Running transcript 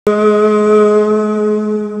We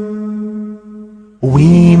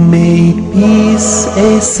make peace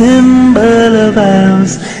a symbol of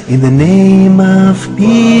ours. In the name of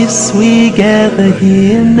peace we gather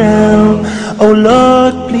here now. Oh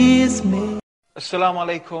Lord, please make. Assalamu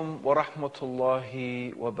alaikum wa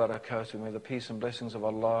rahmatullahi wa barakatuh. May the peace and blessings of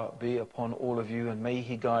Allah be upon all of you, and may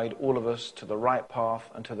He guide all of us to the right path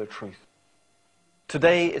and to the truth.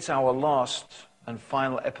 Today it's our last and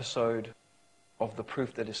final episode of the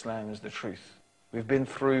proof that Islam is the truth. We've been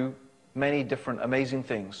through many different amazing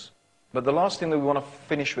things, but the last thing that we want to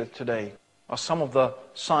finish with today are some of the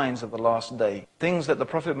signs of the last day. Things that the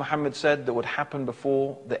Prophet Muhammad said that would happen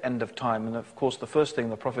before the end of time. And of course the first thing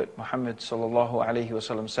the Prophet Muhammad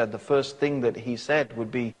ﷺ said, the first thing that he said would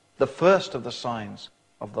be the first of the signs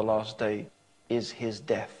of the last day is his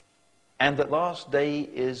death. And that last day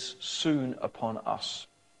is soon upon us.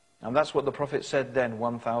 And that's what the Prophet said then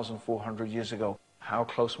 1,400 years ago. How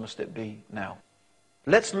close must it be now?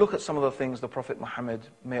 Let's look at some of the things the Prophet Muhammad,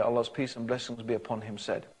 may Allah's peace and blessings be upon him,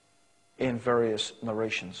 said in various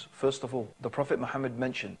narrations. First of all, the Prophet Muhammad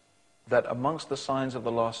mentioned that amongst the signs of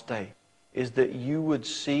the last day is that you would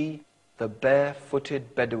see the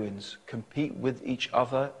barefooted Bedouins compete with each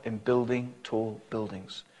other in building tall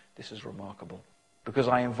buildings. This is remarkable, because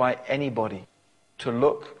I invite anybody to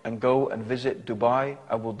look and go and visit Dubai,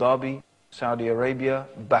 Abu Dhabi, Saudi Arabia,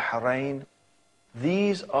 Bahrain.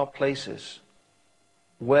 These are places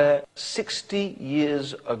where 60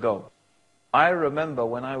 years ago, I remember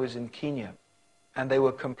when I was in Kenya, and they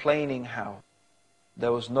were complaining how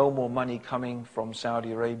there was no more money coming from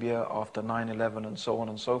Saudi Arabia after 9/11 and so on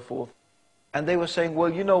and so forth. And they were saying,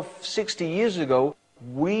 well, you know, 60 years ago,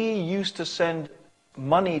 we used to send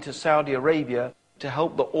money to Saudi Arabia to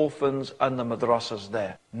help the orphans and the madrasas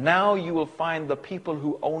there. Now you will find the people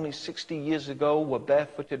who only 60 years ago were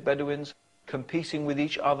barefooted Bedouins competing with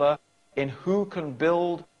each other in who can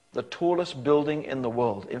build the tallest building in the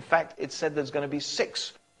world. In fact, it said there's going to be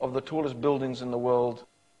 6 of the tallest buildings in the world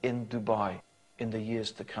in Dubai in the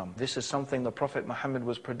years to come. This is something the Prophet Muhammad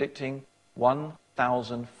was predicting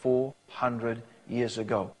 1,400 years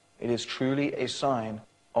ago. It is truly a sign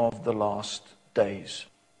of the last days.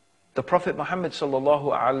 The Prophet Muhammad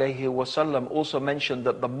ﷺ also mentioned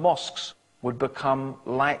that the mosques would become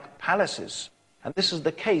like palaces. And this is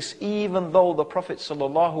the case even though the Prophet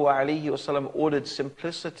ﷺ ordered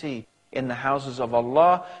simplicity in the houses of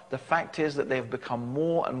Allah. The fact is that they have become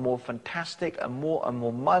more and more fantastic, and more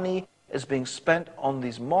money is being spent on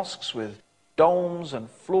these mosques with domes and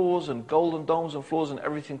floors and golden domes and floors and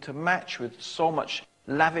everything to match, with so much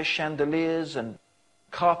lavish chandeliers and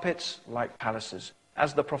carpets like palaces,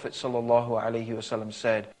 as the Prophet ﷺ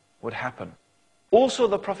said would happen. Also,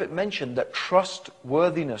 the Prophet mentioned that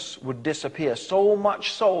trustworthiness would disappear, so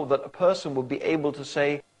much so that a person would be able to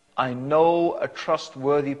say, I know a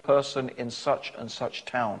trustworthy person in such and such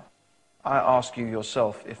town. I ask you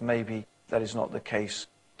yourself if maybe that is not the case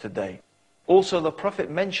today. Also, the Prophet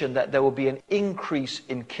mentioned that there will be an increase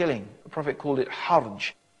in killing. The Prophet called it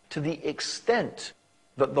harj, to the extent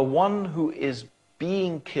that the one who is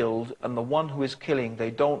being killed and the one who is killing,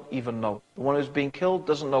 they don't even know. The one who is being killed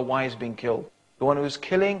doesn't know why he's being killed. The one who is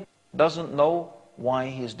killing doesn't know why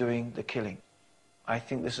he is doing the killing. I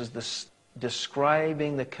think this is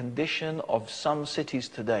describing the condition of some cities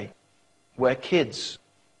today, where kids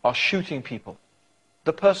are shooting people.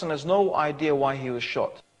 The person has no idea why he was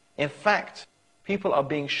shot. In fact, people are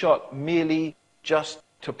being shot merely just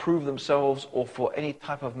to prove themselves or for any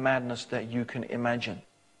type of madness that you can imagine.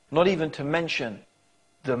 Not even to mention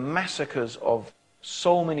the massacres of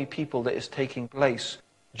so many people that is taking place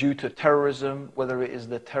due to terrorism, whether it is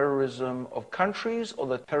the terrorism of countries or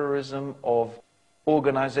the terrorism of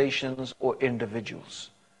organizations or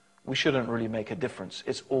individuals. We shouldn't really make a difference.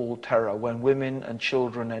 It's all terror. When women and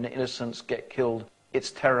children and innocents get killed,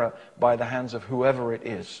 it's terror by the hands of whoever it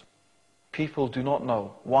is. People do not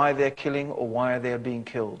know why they're killing or why they're being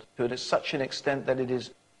killed. To such an extent that it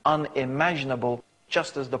is unimaginable,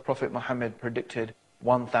 just as the Prophet Muhammad predicted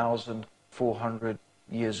 1,400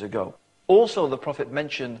 years ago. Also, the Prophet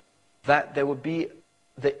mentioned that there would be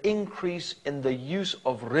the increase in the use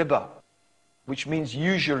of riba, which means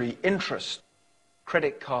usury, interest,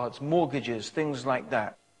 credit cards, mortgages, things like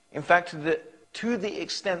that. In fact, to the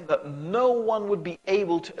extent that no one would be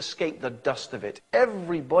able to escape the dust of it.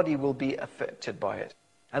 Everybody will be affected by it.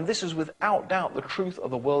 And this is without doubt the truth of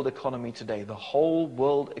the world economy today. The whole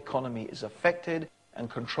world economy is affected and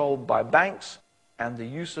controlled by banks and the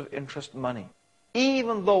use of interest money.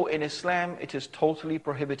 Even though in Islam it is totally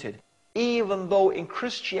prohibited, even though in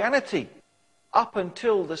Christianity, up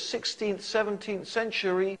until the 16th, 17th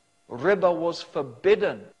century, Riba was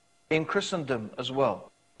forbidden in Christendom as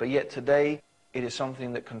well. But yet today, it is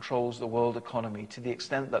something that controls the world economy to the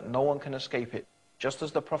extent that no one can escape it, just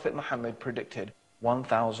as the Prophet Muhammad predicted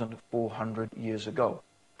 1,400 years ago.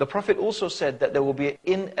 The Prophet also said that there will be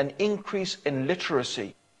an increase in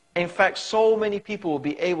literacy. In fact, so many people will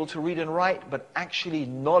be able to read and write, but actually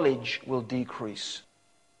knowledge will decrease.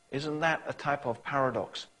 Isn't that a type of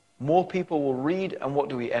paradox? More people will read, and what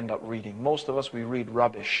do we end up reading? Most of us, we read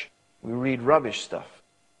rubbish. We read rubbish stuff.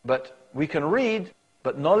 But we can read,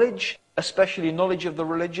 but knowledge, especially knowledge of the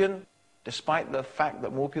religion, despite the fact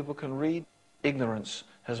that more people can read, ignorance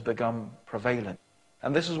has become prevalent.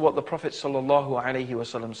 And this is what the Prophet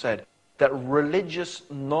ﷺ said, that religious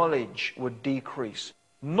knowledge would decrease.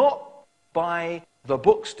 Not by the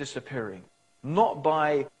books disappearing, not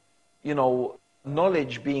by,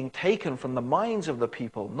 knowledge being taken from the minds of the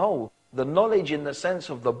people. No, the knowledge in the sense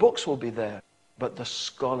of the books will be there, but the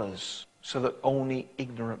scholars, so that only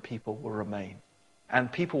ignorant people will remain.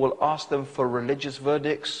 And people will ask them for religious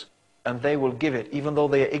verdicts, and they will give it, even though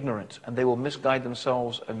they are ignorant, and they will misguide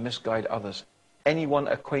themselves and misguide others. Anyone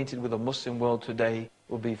acquainted with the Muslim world today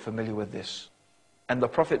will be familiar with this. And the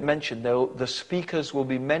Prophet mentioned the speakers will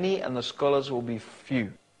be many and the scholars will be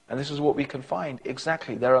few. And this is what we can find.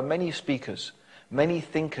 Exactly. There are many speakers, many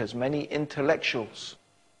thinkers, many intellectuals,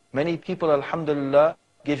 many people, alhamdulillah,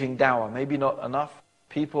 giving dawah. Maybe not enough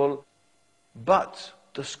people, but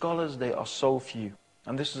the scholars, they are so few.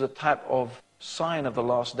 And this is a type of sign of the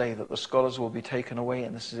last day, that the scholars will be taken away.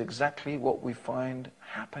 And this is exactly what we find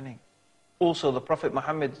happening. Also, the Prophet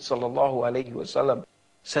Muhammad ﷺ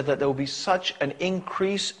said that there will be such an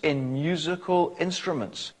increase in musical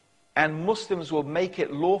instruments, and Muslims will make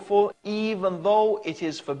it lawful even though it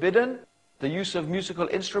is forbidden. The use of musical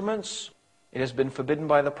instruments, it has been forbidden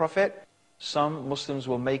by the Prophet. Some Muslims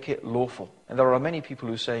will make it lawful. And there are many people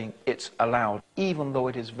who are saying it's allowed, even though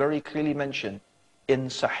it is very clearly mentioned in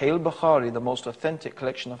Sahih Bukhari, the most authentic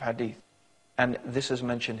collection of hadith. And this is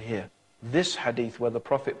mentioned here. This hadith where the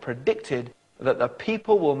Prophet predicted that the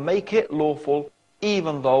people will make it lawful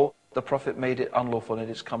even though the Prophet made it unlawful, and it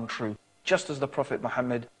has come true. Just as the Prophet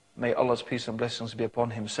Muhammad, may Allah's peace and blessings be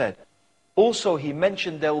upon him, said. Also, he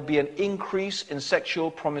mentioned there will be an increase in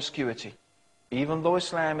sexual promiscuity. Even though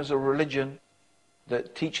Islam is a religion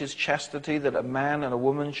that teaches chastity, that a man and a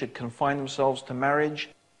woman should confine themselves to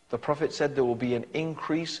marriage, the Prophet said there will be an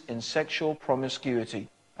increase in sexual promiscuity.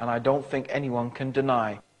 And I don't think anyone can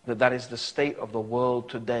deny that that is the state of the world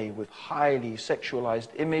today, with highly sexualized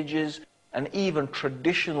images, and even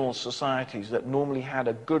traditional societies that normally had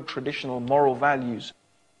a good traditional moral values.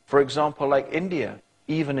 For example, like India.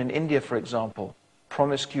 Even in India, for example,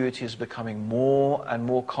 promiscuity is becoming more and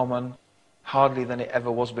more common, hardly than it ever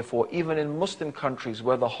was before. Even in Muslim countries,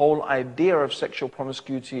 where the whole idea of sexual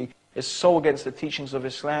promiscuity is so against the teachings of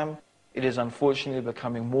Islam, it is unfortunately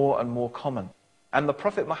becoming more and more common. And the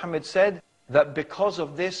Prophet Muhammad said that because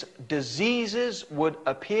of this, diseases would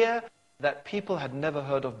appear that people had never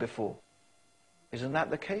heard of before. Isn't that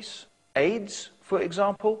the case? AIDS, for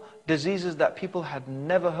example, diseases that people had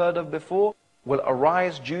never heard of before will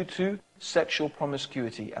arise due to sexual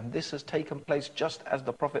promiscuity. And this has taken place just as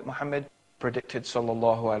the Prophet Muhammad predicted,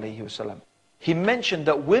 sallallahu alaihi wasallam. He mentioned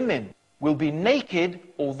that women will be naked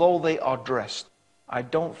although they are dressed. I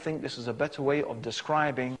don't think this is a better way of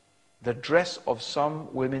describing the dress of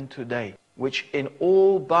some women today, which in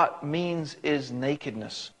all but means is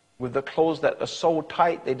nakedness. With the clothes that are so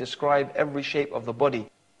tight, they describe every shape of the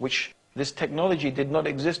body, which this technology did not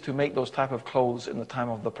exist to make those type of clothes in the time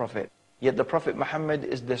of the Prophet. Yet the Prophet Muhammad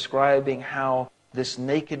is describing how this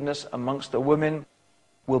nakedness amongst the women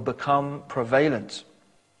will become prevalent.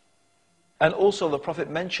 And also the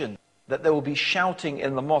Prophet mentioned that there will be shouting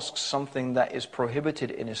in the mosques, something that is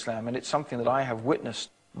prohibited in Islam, and it's something that I have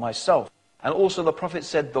witnessed myself. And also the Prophet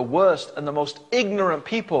said the worst and the most ignorant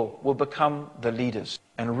people will become the leaders.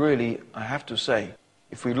 And really, I have to say,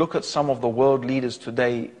 if we look at some of the world leaders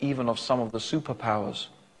today, even of some of the superpowers,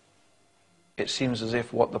 it seems as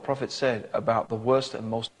if what the Prophet said about the worst and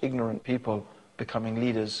most ignorant people becoming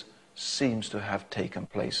leaders seems to have taken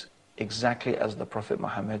place, exactly as the Prophet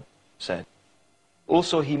Muhammad said.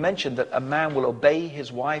 Also, he mentioned that a man will obey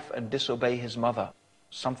his wife and disobey his mother,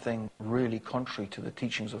 something really contrary to the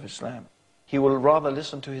teachings of Islam. He will rather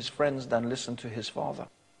listen to his friends than listen to his father.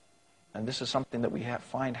 And this is something that we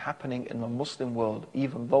find happening in the Muslim world,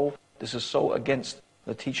 even though this is so against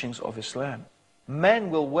the teachings of Islam. Men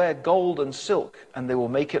will wear gold and silk, and they will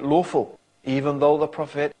make it lawful, even though the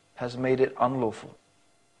Prophet has made it unlawful.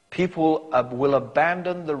 People will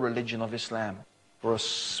abandon the religion of Islam for a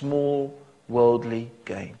small worldly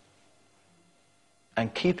gain.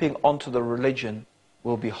 And keeping onto the religion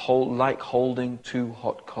will be like holding two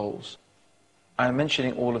hot coals. I'm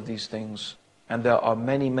mentioning all of these things, and there are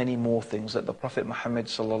many, many more things that the Prophet Muhammad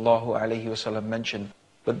sallallahu alaihi wasallam mentioned.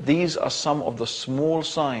 But these are some of the small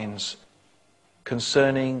signs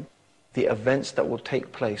concerning the events that will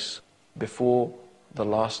take place before the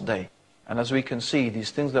last day. And as we can see,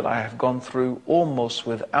 these things that I have gone through, almost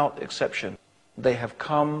without exception, they have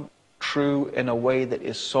come true in a way that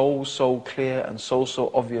is so clear and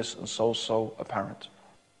so obvious and so apparent.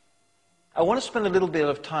 I want to spend a little bit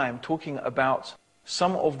of time talking about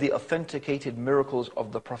some of the authenticated miracles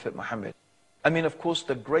of the Prophet Muhammad. I mean, of course,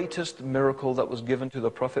 the greatest miracle that was given to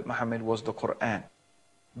the Prophet Muhammad was the Quran.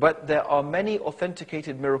 But there are many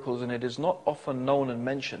authenticated miracles, and it is not often known and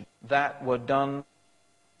mentioned, that were done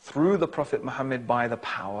through the Prophet Muhammad by the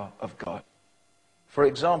power of God. For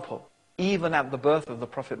example, even at the birth of the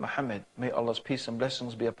Prophet Muhammad, may Allah's peace and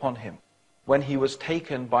blessings be upon him, when he was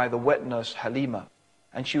taken by the wet nurse Halima,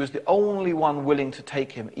 and she was the only one willing to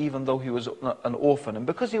take him, even though he was an orphan. And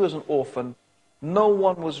because he was an orphan, no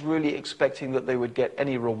one was really expecting that they would get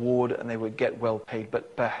any reward and they would get well paid.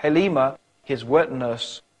 But Halima, his wet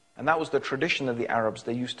nurse, and that was the tradition of the Arabs,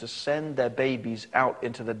 they used to send their babies out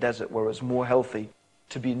into the desert where it was more healthy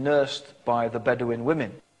to be nursed by the Bedouin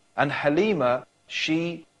women. And Halima,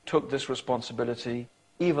 she took this responsibility,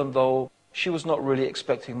 even though she was not really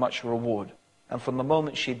expecting much reward. And from the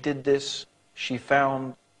moment she did this, she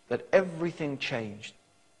found that everything changed.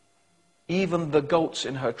 Even the goats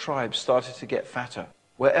in her tribe started to get fatter.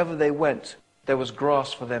 Wherever they went, there was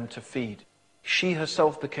grass for them to feed. She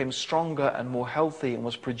herself became stronger and more healthy and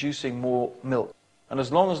was producing more milk. And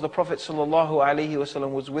as long as the Prophet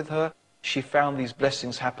ﷺ was with her, she found these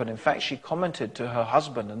blessings happen. In fact, she commented to her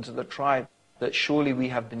husband and to the tribe that surely we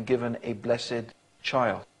have been given a blessed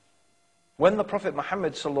child. When the Prophet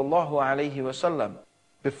Muhammad ﷺ,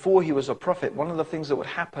 before he was a prophet, one of the things that would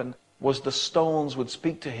happen was the stones would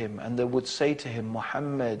speak to him and they would say to him,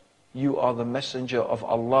 Muhammad, you are the messenger of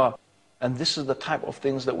Allah. And this is the type of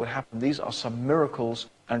things that would happen. These are some miracles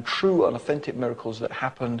and true and authentic miracles that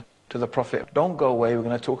happened to the Prophet. Don't go away, we're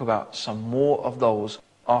going to talk about some more of those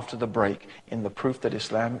after the break in the proof that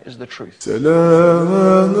Islam is the truth.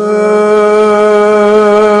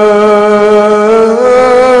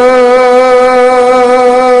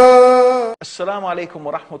 Assalamu alaikum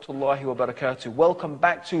wa rahmatullahi wa barakatuh. Welcome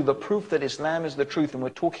back to the proof that Islam is the truth, and we're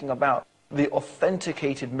talking about the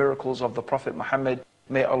authenticated miracles of the Prophet Muhammad.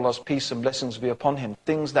 May Allah's peace and blessings be upon him.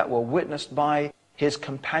 Things that were witnessed by his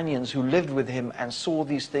companions who lived with him and saw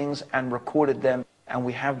these things and recorded them, and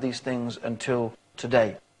we have these things until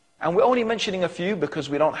today. And we're only mentioning a few because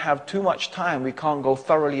we don't have too much time. We can't go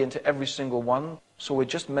thoroughly into every single one, so we're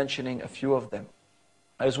just mentioning a few of them.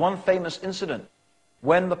 There's one famous incident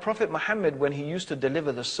when the Prophet Muhammad, when he used to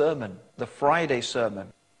deliver the sermon, the Friday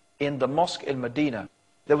sermon, in the mosque in Medina,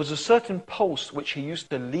 there was a certain post which he used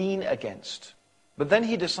to lean against. But then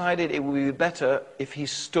he decided it would be better if he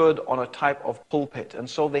stood on a type of pulpit. And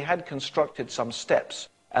so they had constructed some steps.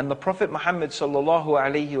 And the Prophet Muhammad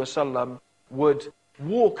ﷺ would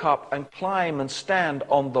walk up and climb and stand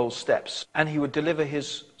on those steps. And he would deliver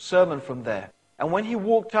his sermon from there. And when he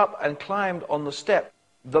walked up and climbed on the step,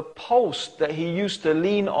 the post that he used to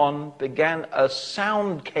lean on a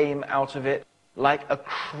sound came out of it like a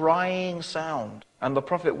crying sound. And the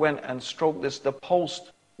Prophet went and stroked this. The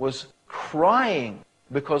post was crying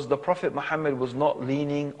because the Prophet Muhammad was not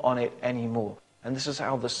leaning on it anymore. And this is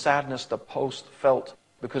how the sadness the post felt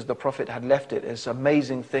because the Prophet had left it. It's an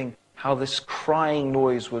amazing thing how this crying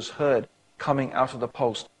noise was heard coming out of the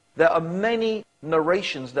post. There are many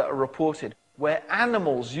narrations that are reported where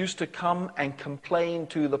animals used to come and complain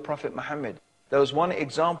to the Prophet Muhammad. There was one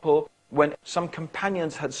example when some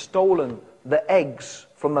companions had stolen the eggs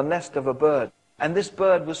from the nest of a bird. And this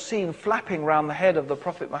bird was seen flapping around the head of the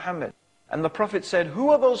Prophet Muhammad. And the Prophet said, who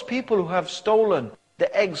are those people who have stolen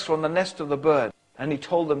the eggs from the nest of the bird? And he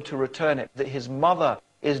told them to return it, that his mother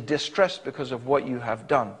is distressed because of what you have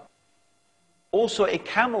done. Also, a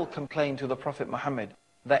camel complained to the Prophet Muhammad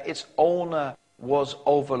that its owner was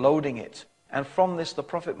overloading it. And from this, the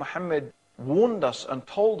Prophet Muhammad warned us and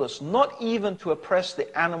told us not even to oppress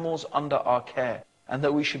the animals under our care, and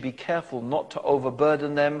that we should be careful not to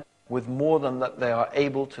overburden them with more than that they are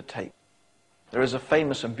able to take. There is a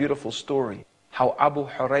famous and beautiful story how Abu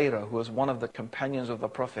Hurairah, who was one of the companions of the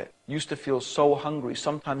Prophet, used to feel so hungry.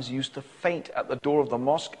 Sometimes he used to faint at the door of the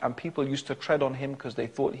mosque, and people used to tread on him because they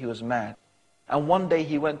thought he was mad. And one day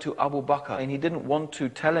he went to Abu Bakr, and he didn't want to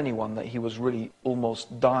tell anyone that he was really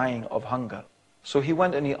almost dying of hunger. So he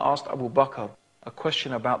went and he asked Abu Bakr a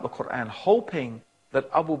question about the Quran, hoping that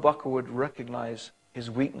Abu Bakr would recognize his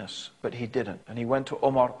weakness, but he didn't. And he went to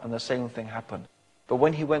Umar and the same thing happened. But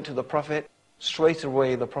when he went to the Prophet, straight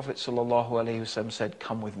away the Prophet ﷺ said,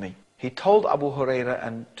 come with me. He told Abu Hurairah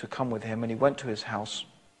and to come with him, and he went to his house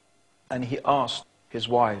and he asked his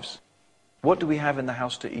wives, what do we have in the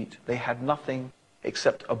house to eat? They had nothing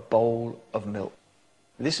except a bowl of milk.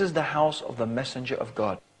 This is the house of the Messenger of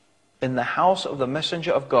God. In the house of the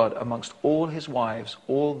Messenger of God, amongst all his wives,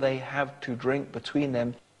 all they have to drink between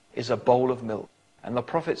them is a bowl of milk. And the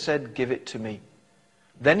Prophet said, give it to me.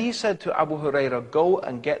 Then he said to Abu Hurairah, go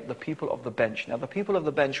and get the people of the bench. Now the people of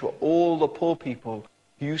the bench were all the poor people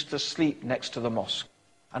who used to sleep next to the mosque.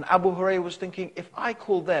 And Abu Hurairah was thinking, if I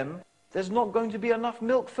call them, there's not going to be enough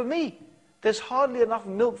milk for me. There's hardly enough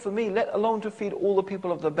milk for me, let alone to feed all the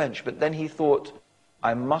people of the bench. But then he thought,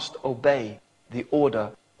 I must obey the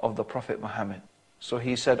order of the Prophet Muhammad. So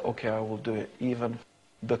he said, okay, I will do it, even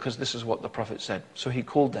because this is what the Prophet said. So he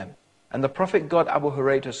called them. And the Prophet got Abu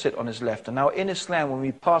Hurairah to sit on his left. And now in Islam, when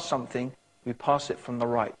we pass something, we pass it from the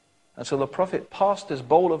right. And so the Prophet passed this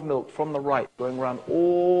bowl of milk from the right, going around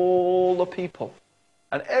all the people.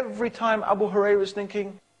 And every time Abu Hurairah is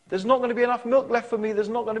thinking, there's not going to be enough milk left for me, there's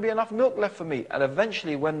not going to be enough milk left for me. And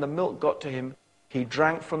eventually when the milk got to him, he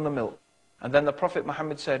drank from the milk. And then the Prophet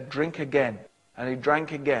Muhammad said, drink again. And he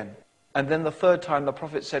drank again. And then the third time the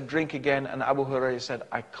Prophet said, drink again. And Abu Hurairah said,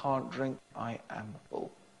 I can't drink, I am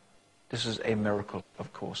full. This is a miracle,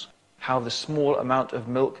 of course. How the small amount of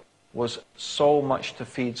milk was so much to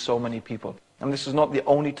feed so many people. And this is not the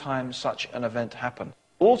only time such an event happened.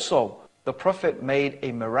 Also, the Prophet made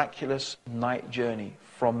a miraculous night journey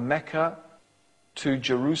from Mecca to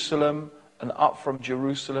Jerusalem and up from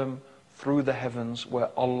Jerusalem through the heavens, where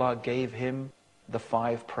Allah gave him the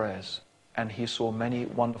 5 prayers. And he saw many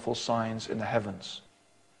wonderful signs in the heavens.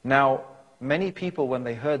 Now, many people, when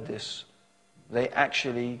they heard this, they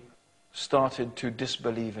actually started to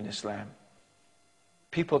disbelieve in Islam.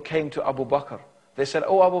 People came to Abu Bakr. They said,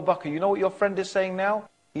 oh Abu Bakr, you know what your friend is saying now?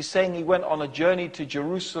 He's saying he went on a journey to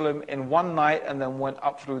Jerusalem in one night and then went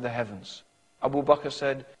up through the heavens. Abu Bakr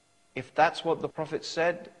said, if that's what the Prophet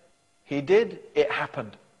said he did, it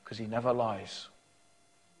happened, because he never lies.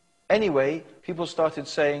 Anyway, people started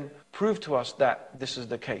saying, prove to us that this is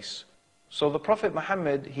the case. So the Prophet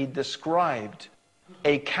Muhammad, he described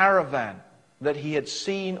a caravan that he had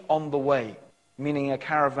seen on the way, meaning a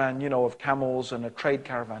caravan, of camels and a trade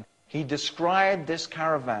caravan. He described this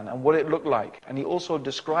caravan and what it looked like. And he also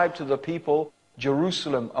described to the people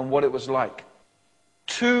Jerusalem and what it was like.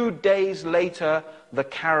 2 days later, the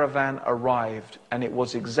caravan arrived, and it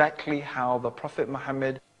was exactly how the Prophet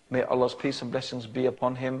Muhammad, may Allah's peace and blessings be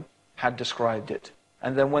upon him, had described it.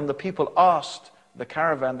 And then when the people asked the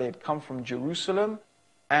caravan, they had come from Jerusalem,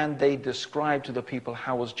 and they described to the people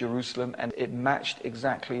how was Jerusalem, and it matched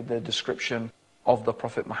exactly the description of the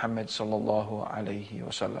Prophet Muhammad sallallahu alaihi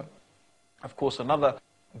wasallam. Of course, another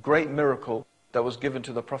great miracle that was given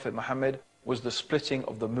to the Prophet Muhammad was the splitting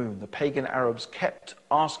of the moon. The pagan Arabs kept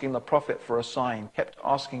asking the Prophet for a sign, kept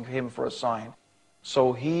asking him for a sign.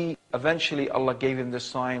 So eventually Allah gave him this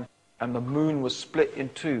sign, and the moon was split in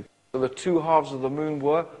two. So the 2 halves of the moon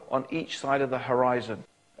were on each side of the horizon.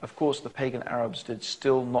 Of course, the pagan Arabs did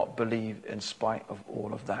still not believe in spite of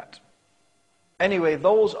all of that. Anyway,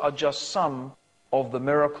 those are just some of the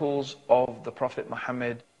miracles of the Prophet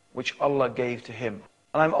Muhammad which Allah gave to him.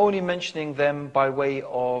 And I'm only mentioning them by way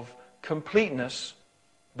of completeness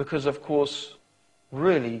because, of course,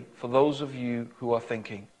 really, for those of you who are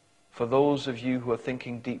thinking,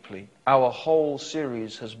 deeply, our whole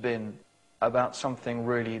series has been about something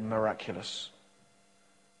really miraculous.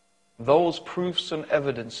 Those proofs and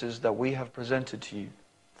evidences that we have presented to you,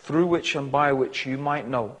 through which and by which you might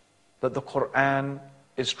know that the Quran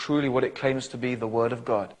is truly what it claims to be, the Word of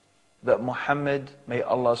God, that Muhammad, may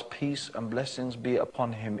Allah's peace and blessings be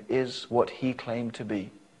upon him, is what he claimed to be,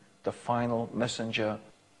 the final messenger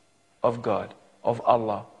of God, of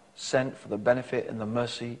Allah, sent for the benefit and the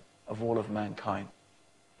mercy of all of mankind.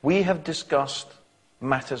 We have discussed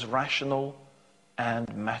matters rational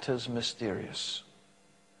and matters mysterious.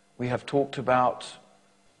 We have talked about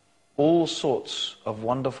all sorts of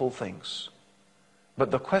wonderful things. But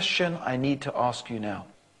the question I need to ask you now,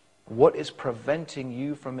 what is preventing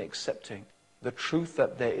you from accepting the truth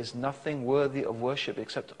that there is nothing worthy of worship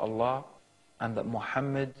except Allah, and that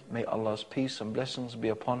Muhammad, may Allah's peace and blessings be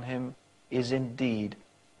upon him, is indeed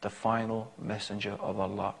the final messenger of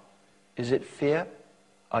Allah? Is it fear?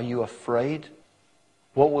 Are you afraid?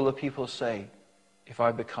 What will the people say if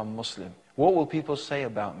I become Muslim? What will people say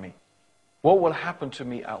about me? What will happen to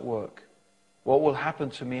me at work? What will happen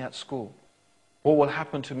to me at school? What will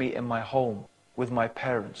happen to me in my home with my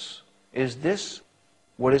parents? Is this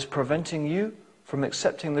What is preventing you from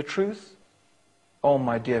accepting the truth? Oh,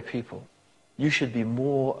 my dear people, you should be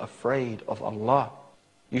more afraid of Allah.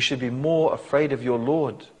 You should be more afraid of your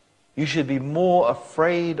Lord. You should be more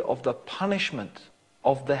afraid of the punishment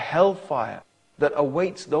of the hellfire that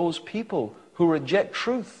awaits those people who reject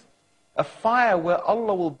truth. A fire where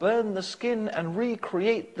Allah will burn the skin and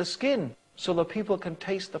recreate the skin so the people can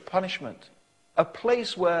taste the punishment. A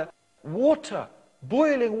place where water,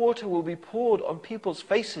 boiling water, will be poured on people's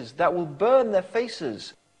faces that will burn their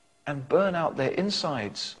faces and burn out their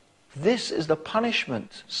insides. This is the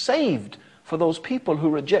punishment saved for those people who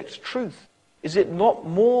reject truth. Is it not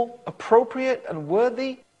more appropriate and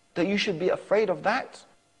worthy that you should be afraid of that?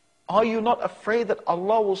 Are you not afraid that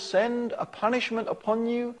Allah will send a punishment upon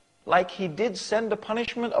you like He did send a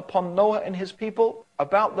punishment upon Noah and his people,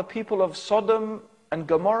 about the people of Sodom and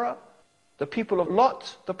Gomorrah, the people of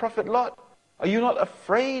Lot, the Prophet Lot? Are you not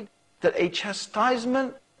afraid that a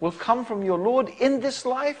chastisement will come from your Lord in this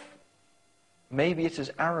life? Maybe it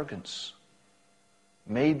is arrogance.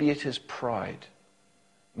 Maybe it is pride.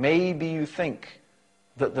 Maybe you think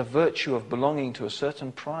that the virtue of belonging to a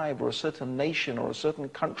certain tribe or a certain nation or a certain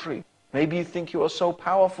country, maybe you think you are so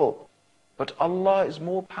powerful, but Allah is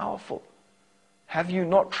more powerful. Have you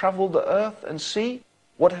not traveled the earth and see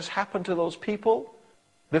what has happened to those people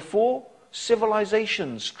before?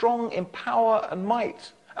 Civilizations, strong in power and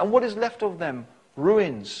might. And what is left of them?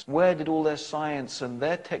 Ruins. Where did all their science and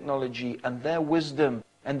their technology and their wisdom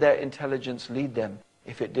and their intelligence lead them,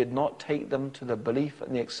 if it did not take them to the belief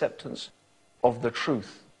and the acceptance of the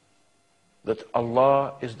truth, that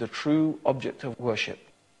Allah is the true object of worship,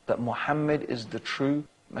 that Muhammad is the true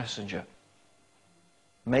messenger?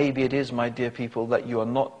 Maybe it is, my dear people, that you are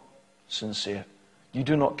not sincere. You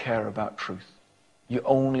do not care about truth. You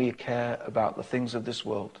only care about the things of this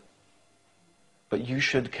world. But you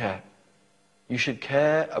should care. You should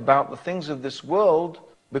care about the things of this world,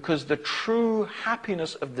 because the true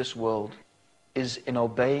happiness of this world is in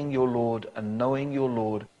obeying your Lord and knowing your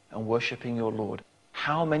Lord and worshipping your Lord.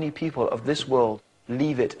 How many people of this world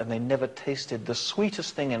leave it and they never tasted the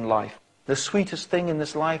sweetest thing in life? The sweetest thing in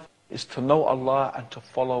this life is to know Allah and to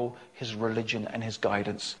follow His religion and His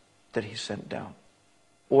guidance that He sent down.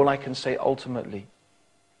 All I can say ultimately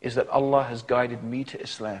is that Allah has guided me to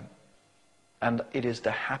Islam, and it is the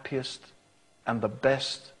happiest and the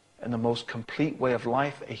best and the most complete way of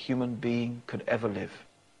life a human being could ever live.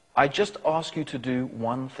 I just ask you to do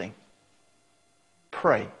one thing.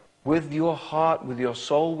 Pray with your heart, with your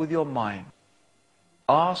soul, with your mind.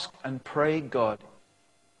 Ask and pray God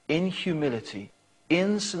in humility,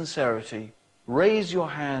 in sincerity. Raise your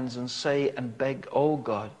hands and say and beg, oh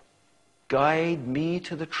God, guide me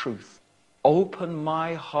to the truth. Open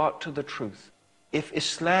my heart to the truth. If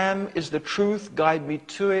Islam is the truth, guide me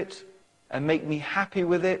to it and make me happy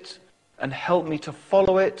with it and help me to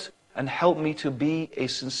follow it and help me to be a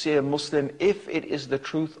sincere Muslim. If it is the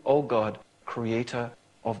truth, O God, Creator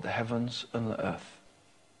of the heavens and the earth.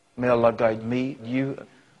 May Allah guide me, you,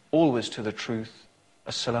 always to the truth.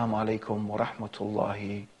 Assalamu alaikum wa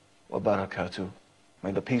rahmatullahi wa barakatuh.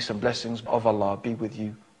 May the peace and blessings of Allah be with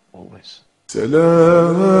you always.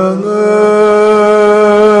 سلام